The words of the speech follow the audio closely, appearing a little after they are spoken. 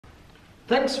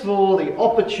Thanks for the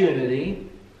opportunity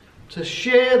to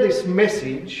share this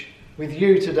message with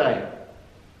you today.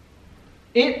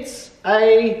 It's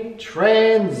a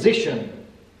transition.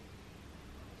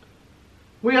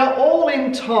 We are all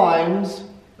in times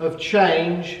of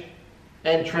change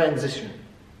and transition.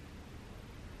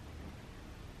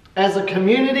 As a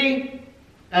community,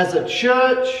 as a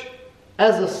church,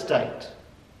 as a state.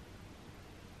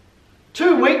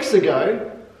 2 weeks ago,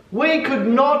 we could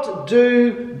not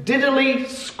do diddly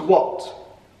squat.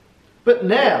 But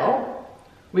now,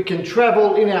 we can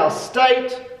travel in our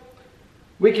state,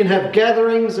 we can have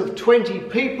gatherings of 20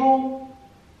 people,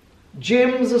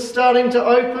 gyms are starting to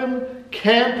open,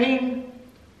 camping,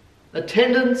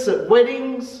 attendance at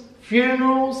weddings,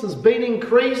 funerals has been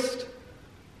increased.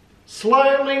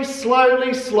 Slowly,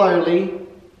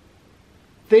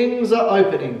 things are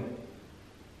opening.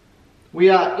 We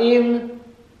are in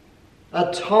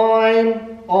a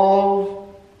time of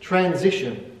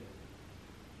transition.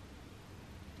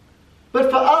 But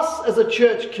for us as a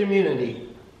church community,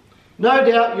 no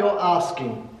doubt you're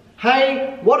asking,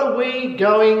 hey, what are we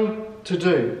going to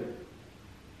do?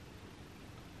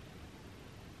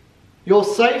 Your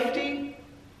safety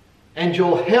and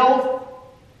your health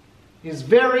is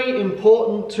very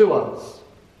important to us.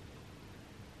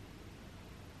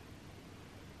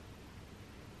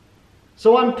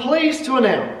 So I'm pleased to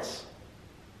announce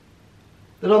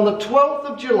that on the 12th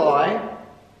of July,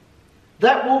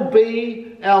 that will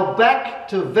be our Back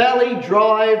to Valley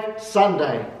Drive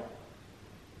Sunday.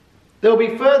 There will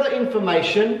be further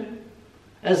information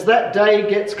as that day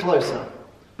gets closer,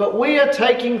 but we are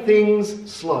taking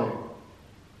things slow.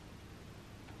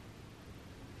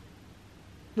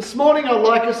 This morning I'd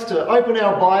like us to open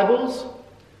our Bibles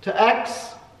to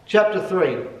Acts chapter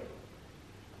 3.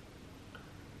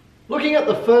 Looking at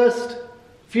the first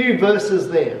few verses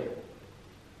there.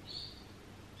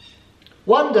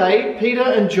 One day, Peter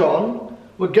and John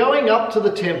were going up to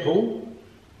the temple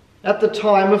at the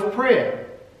time of prayer,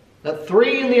 at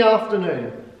 3 in the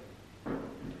afternoon.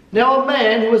 Now a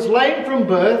man who was lame from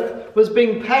birth was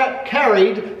being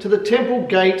carried to the temple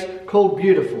gate called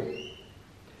Beautiful,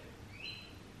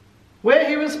 where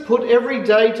he was put every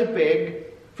day to beg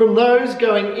from those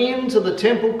going into the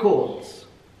temple courts.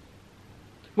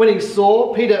 When he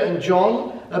saw Peter and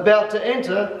John about to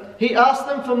enter, he asked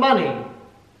them for money.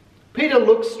 Peter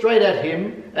looked straight at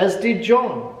him, as did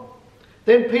John.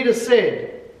 Then Peter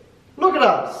said, "Look at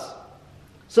us."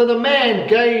 So the man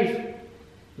gave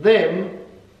them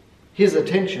his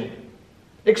attention,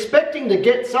 expecting to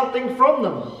get something from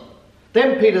them.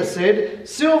 Then Peter said,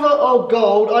 "Silver or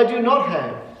gold I do not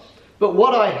have, but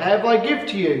what I have I give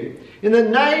to you. In the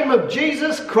name of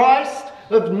Jesus Christ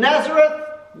of Nazareth,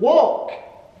 walk."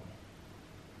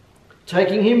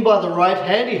 Taking him by the right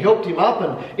hand, he helped him up,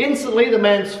 and instantly the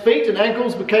man's feet and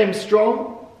ankles became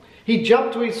strong. He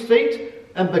jumped to his feet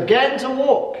and began to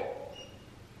walk.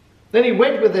 Then he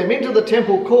went with them into the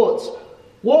temple courts,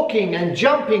 walking and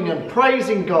jumping and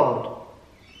praising God.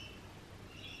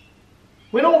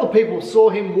 When all the people saw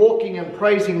him walking and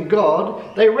praising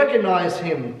God, they recognized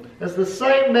him as the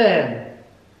same man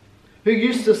who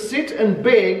used to sit and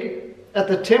beg at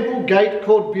the temple gate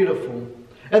called Beautiful.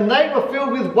 And they were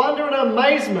filled with wonder and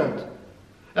amazement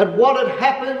at what had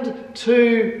happened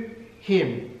to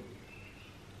him.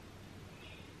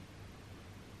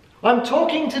 I'm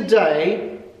talking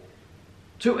today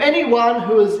to anyone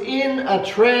who is in a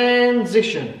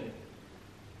transition.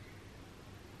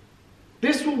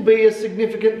 This will be a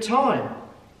significant time.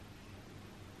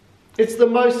 It's the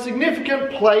most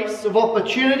significant place of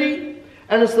opportunity,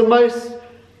 and it's the most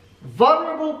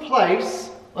vulnerable place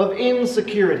of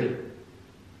insecurity.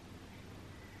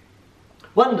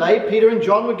 One day, Peter and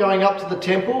John were going up to the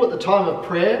temple at the time of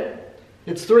prayer.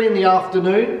 It's 3 in the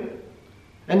afternoon.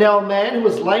 And now a man who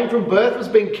was lame from birth was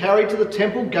being carried to the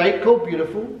temple gate called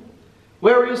Beautiful,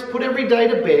 where he was put every day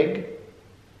to beg.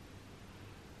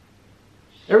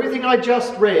 Everything I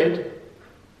just read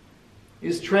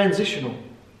is transitional.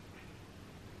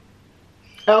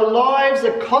 Our lives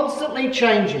are constantly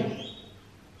changing.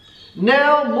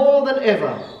 Now more than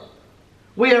ever,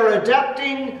 we are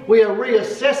adapting, we are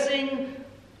reassessing,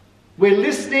 we're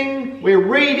listening, we're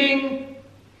reading,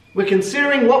 we're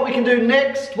considering what we can do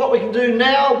next, what we can do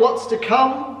now, what's to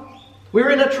come. We're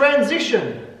in a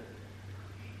transition.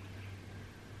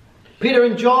 Peter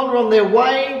and John are on their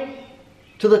way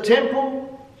to the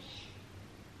temple.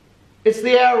 It's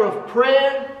the hour of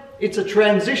prayer. It's a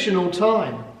transitional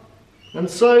time. And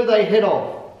so they head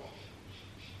off.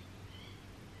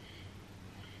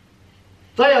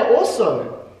 They are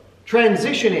also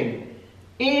transitioning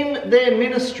in their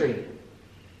ministry.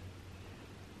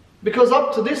 Because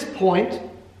up to this point,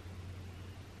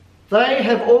 they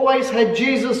have always had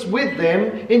Jesus with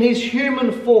them in his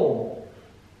human form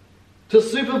to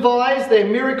supervise their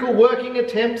miracle working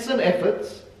attempts and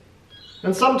efforts.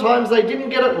 And sometimes they didn't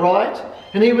get it right,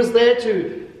 and he was there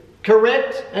to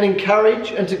correct and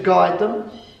encourage and to guide them.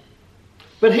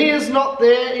 But he is not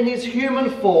there in his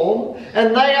human form,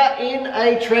 and they are in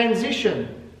a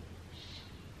transition.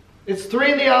 It's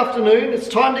 3 p.m, it's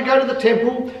time to go to the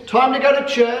temple, time to go to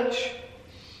church,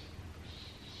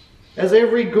 as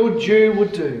every good Jew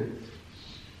would do.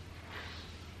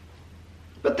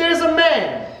 But there's a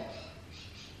man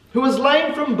who is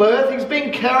lame from birth. He's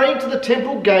been carried to the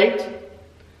temple gate,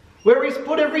 where he's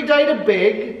put every day to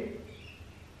beg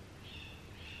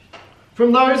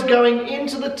from those going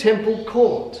into the temple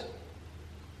court.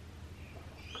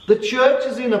 The church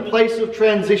is in a place of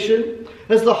transition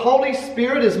as the Holy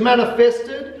Spirit is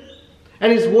manifested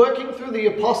and is working through the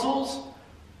apostles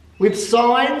with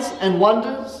signs and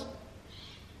wonders.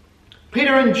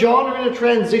 Peter and John are in a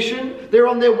transition. They're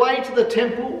on their way to the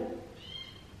temple,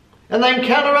 and they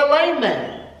encounter a lame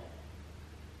man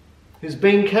who's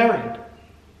being carried.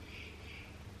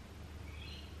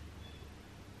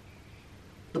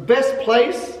 The best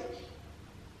place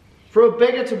for a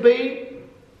beggar to be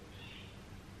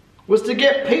was to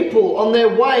get people on their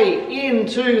way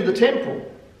into the temple.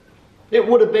 It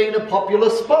would have been a popular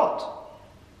spot.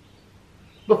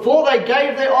 Before they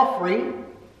gave their offering,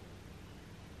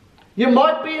 you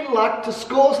might be in luck to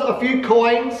score a few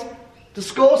coins, to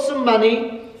score some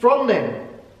money from them.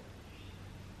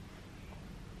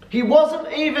 He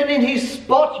wasn't even in his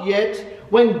spot yet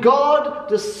when God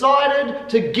decided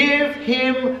to give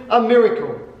him a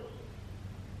miracle.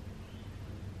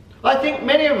 I think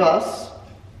many of us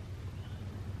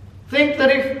think that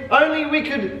if only we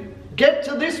could get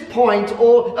to this point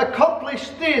or accomplish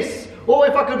this, or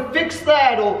if I could fix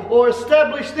that or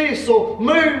establish this or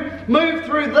move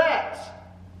through that.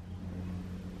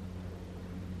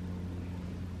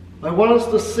 I want us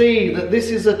to see that this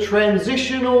is a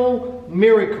transitional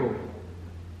miracle.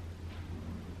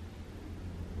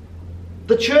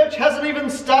 The church hasn't even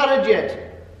started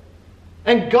yet,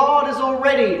 and God is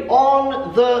already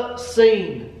on the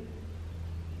scene.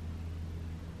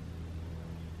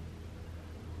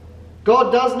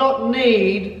 God does not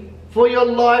need for your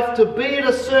life to be at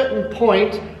a certain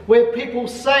point where people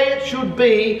say it should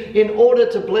be in order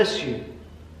to bless you.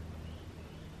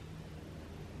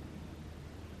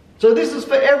 So this is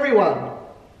for everyone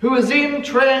who is in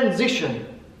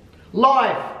transition.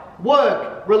 Life,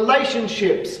 work,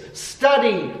 relationships,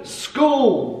 study,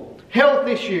 school, health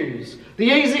issues, the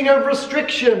easing of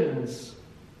restrictions.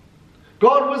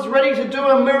 God was ready to do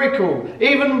a miracle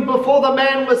even before the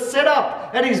man was set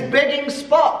up at his begging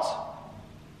spot.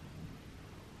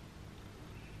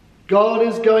 God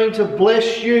is going to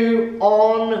bless you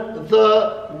on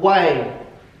the way.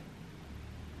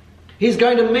 He's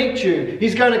going to meet you.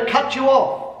 He's going to cut you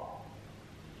off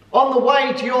on the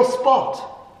way to your spot.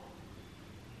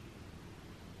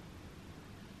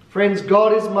 Friends,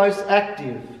 God is most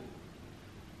active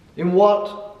in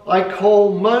what I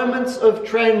call moments of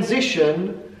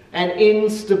transition and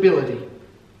instability.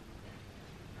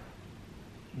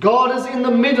 God is in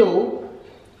the middle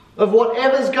of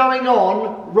whatever's going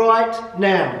on right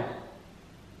now.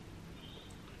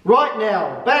 Right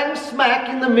now, bang smack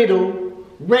in the middle,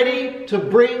 ready to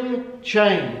bring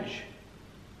change.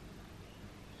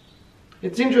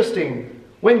 It's interesting.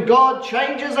 When God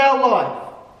changes our life,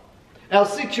 our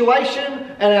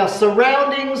situation and our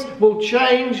surroundings will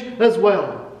change as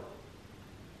well.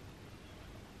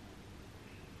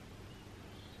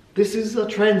 This is a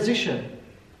transition.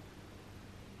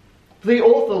 The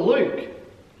author Luke,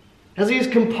 as he is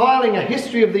compiling a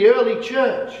history of the early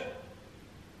church,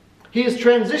 he is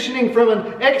transitioning from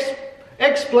an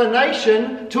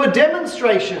explanation to a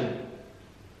demonstration.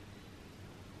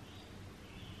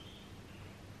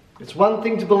 It's one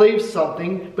thing to believe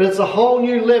something, but it's a whole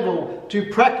new level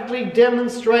to practically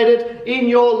demonstrate it in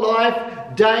your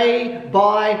life day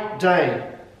by day.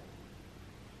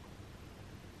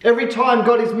 Every time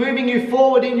God is moving you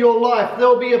forward in your life, there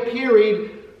will be a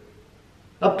period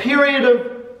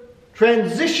of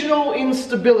transitional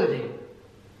instability.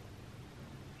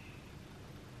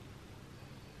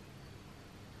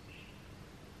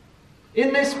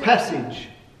 In this passage,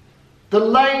 the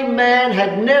lame man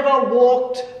had never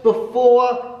walked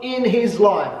before in his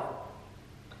life.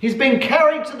 He's been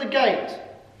carried to the gate.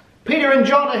 Peter and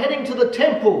John are heading to the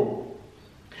temple.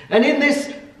 And in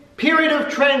this period of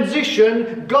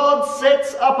transition, God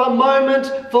sets up a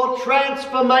moment for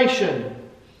transformation.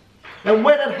 And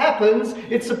when it happens,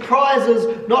 it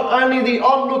surprises not only the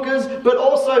onlookers, but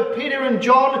also Peter and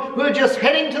John, who are just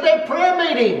heading to their prayer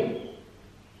meeting.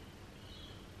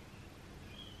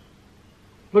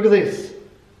 Look at this.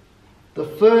 The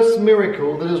first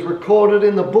miracle that is recorded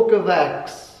in the book of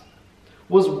Acts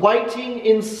was waiting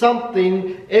in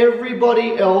something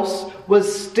everybody else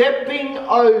was stepping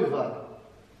over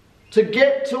to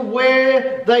get to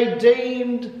where they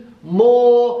deemed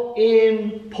more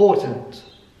important.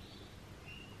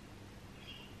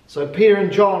 So Peter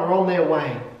and John are on their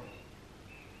way.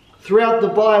 Throughout the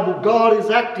Bible, God is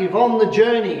active on the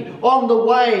journey, on the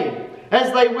way,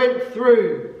 as they went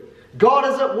through.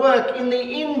 God is at work in the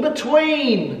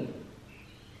in-between.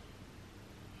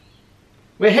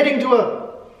 We're heading to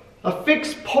a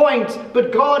fixed point,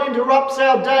 but God interrupts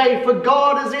our day, for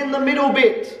God is in the middle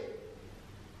bit.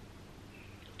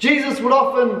 Jesus would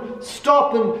often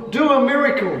stop and do a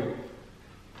miracle.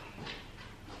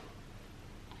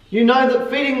 You know that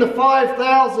feeding the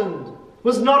 5,000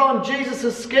 was not on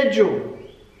Jesus' schedule.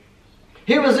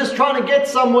 He was just trying to get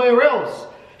somewhere else.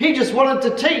 He just wanted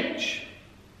to teach.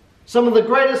 Some of the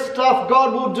greatest stuff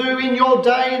God will do in your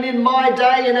day and in my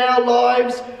day, in our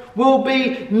lives, will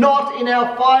be not in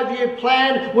our 5-year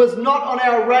plan, was not on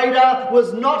our radar,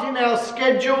 was not in our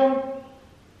schedule.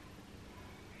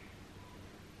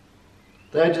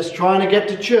 They're just trying to get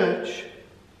to church.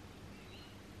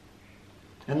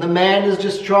 And the man is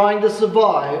just trying to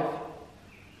survive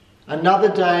another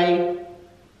day,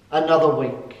 another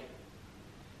week.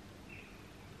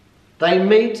 They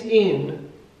meet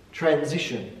in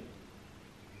transition.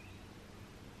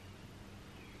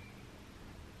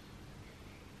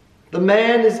 The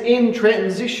man is in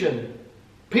transition.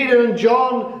 Peter and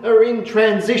John are in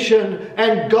transition,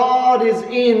 and God is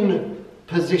in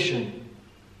position.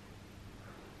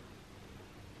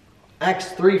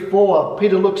 Acts 3:4,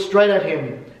 Peter looked straight at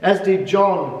him, as did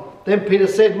John. Then Peter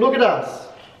said, "Look at us."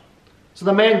 So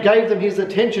the man gave them his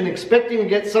attention, expecting to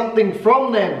get something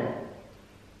from them.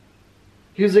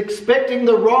 He was expecting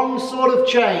the wrong sort of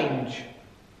change.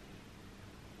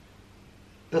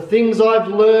 The things I've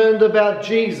learned about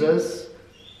Jesus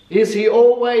is he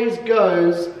always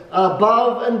goes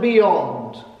above and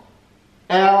beyond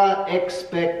our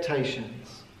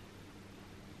expectations.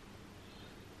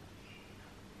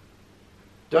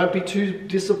 Don't be too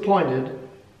disappointed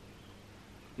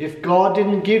if God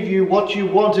didn't give you what you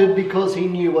wanted because he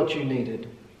knew what you needed.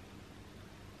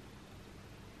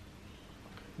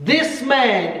 This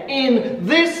man, in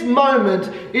this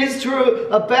moment, is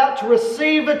about to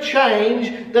receive a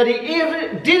change that he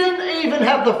didn't even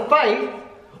have the faith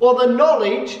or the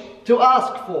knowledge to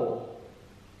ask for.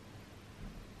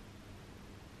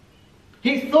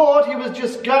 He thought he was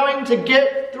just going to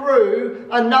get through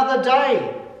another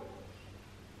day.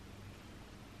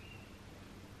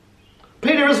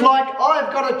 Peter is like,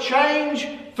 I've got a change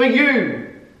for you.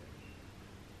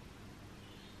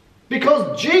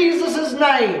 Because Jesus'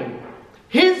 name,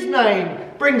 his name,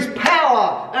 brings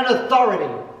power and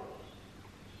authority.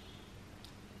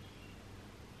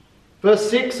 Verse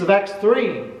 6 of Acts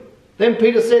 3. Then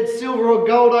Peter said, "Silver or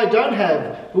gold I don't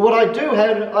have, but what I do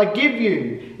have I give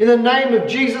you. In the name of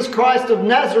Jesus Christ of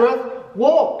Nazareth,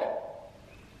 walk."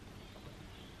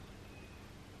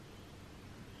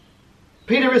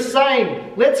 Peter is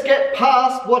saying, let's get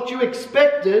past what you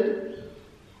expected.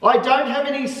 I don't have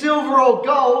any silver or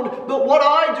gold, but what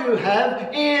I do have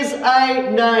is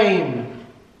a name.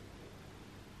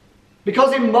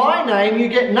 Because in my name you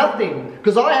get nothing.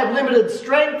 Because I have limited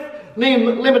strength,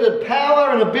 limited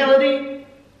power and ability.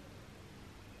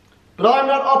 But I'm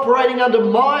not operating under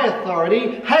my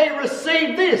authority. Hey,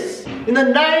 receive this. In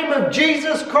the name of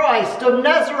Jesus Christ of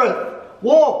Nazareth,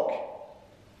 walk.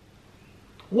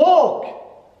 Walk.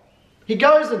 He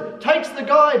goes and takes the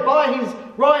guy by his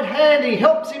right hand. He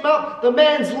helps him up. The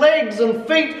man's legs and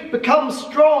feet become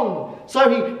strong. So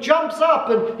he jumps up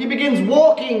and he begins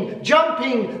walking,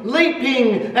 jumping,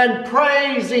 leaping and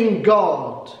praising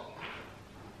God.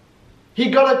 He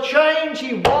got a change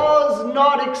he was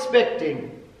not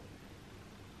expecting.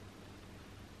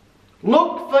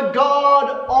 Look for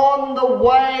God on the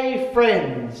way,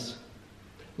 friends.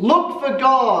 Look for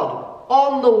God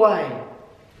on the way.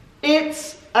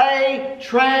 It's a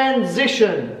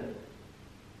transition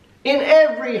in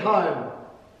every home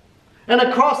and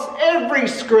across every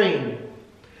screen.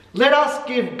 Let us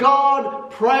give God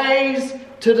praise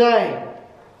today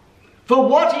for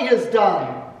what he has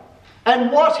done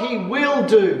and what he will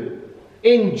do.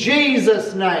 In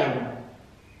Jesus' name,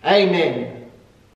 amen.